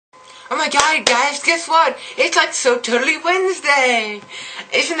Oh my god, guys, guess what? It's like so totally Wednesday!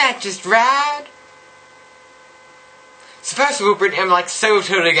 Isn't that just rad? So first of all, Brittany, I'm like so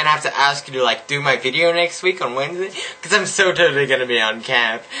totally gonna have to ask you to like do my video next week on Wednesday, because I'm so totally gonna be on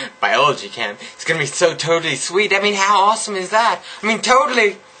camp, biology camp. It's gonna be so totally sweet. I mean, how awesome is that? I mean,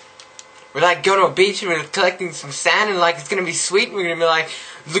 totally. We're like going to a beach and we're collecting some sand and like it's gonna be sweet. And we're gonna be like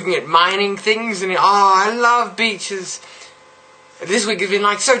looking at mining things and I love beaches. This week has been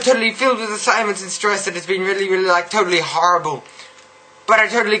like so totally filled with assignments and stress that it's been really, really like totally horrible. But I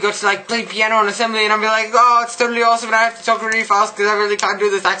totally got to like play piano on assembly and I'll be like, oh, it's totally awesome and I have to talk really fast because I really can't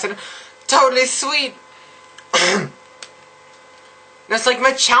do this accent. Totally sweet. That's like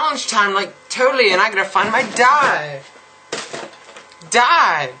my challenge time, like totally, and I gotta find my die.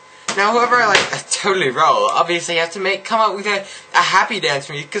 Now whoever I like totally roll, obviously has to come up with a happy dance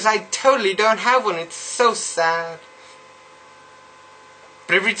for me because I totally don't have one. It's so sad.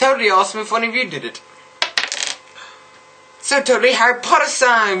 But it'd be totally awesome if one of you did it. So totally Harry Potter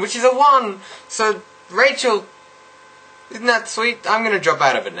sign, which is a 1. So, Rachel, isn't that sweet? I'm gonna drop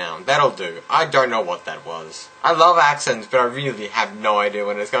out of it now. That'll do. I don't know what that was. I love accents, but I really have no idea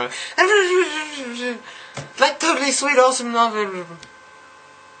when it's going. Like totally sweet, awesome, love it.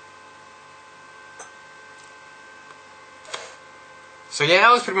 So yeah,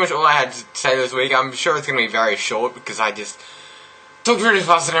 that was pretty much all I had to say this week. I'm sure it's gonna be very short because I just talked really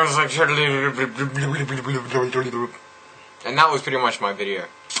fast and I was like and that was pretty much my video.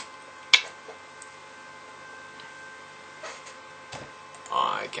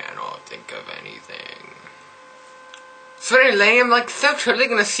 I cannot think of anything. So anyway, I'm like so totally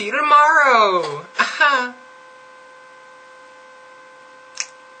gonna see you tomorrow. Aha.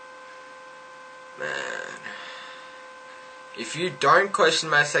 Man, if you don't question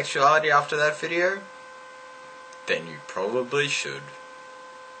my sexuality after that video, then you probably should.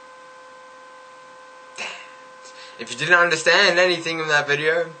 If you didn't understand anything in that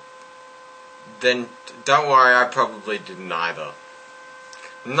video, then don't worry, I probably didn't either.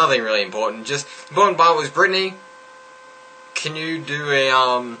 Nothing really important. Just important part was, Brittany, can you do a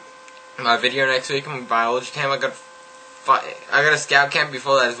my video next week on biology camp? I got a scout camp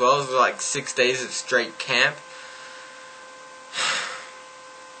before that as well. It was like 6 days of straight camp.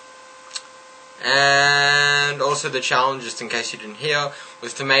 And also the challenge, just in case you didn't hear,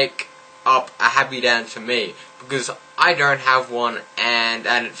 was to make up a happy dance for me, because I don't have one, and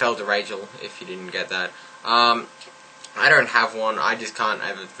it fell to Rachel, if you didn't get that. I don't have one, I just can't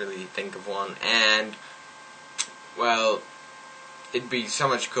ever really think of one, and, well, it'd be so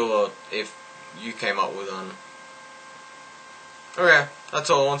much cooler if you came up with one. Okay,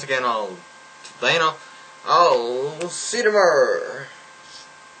 that's all. Once again, I'll see you tomorrow.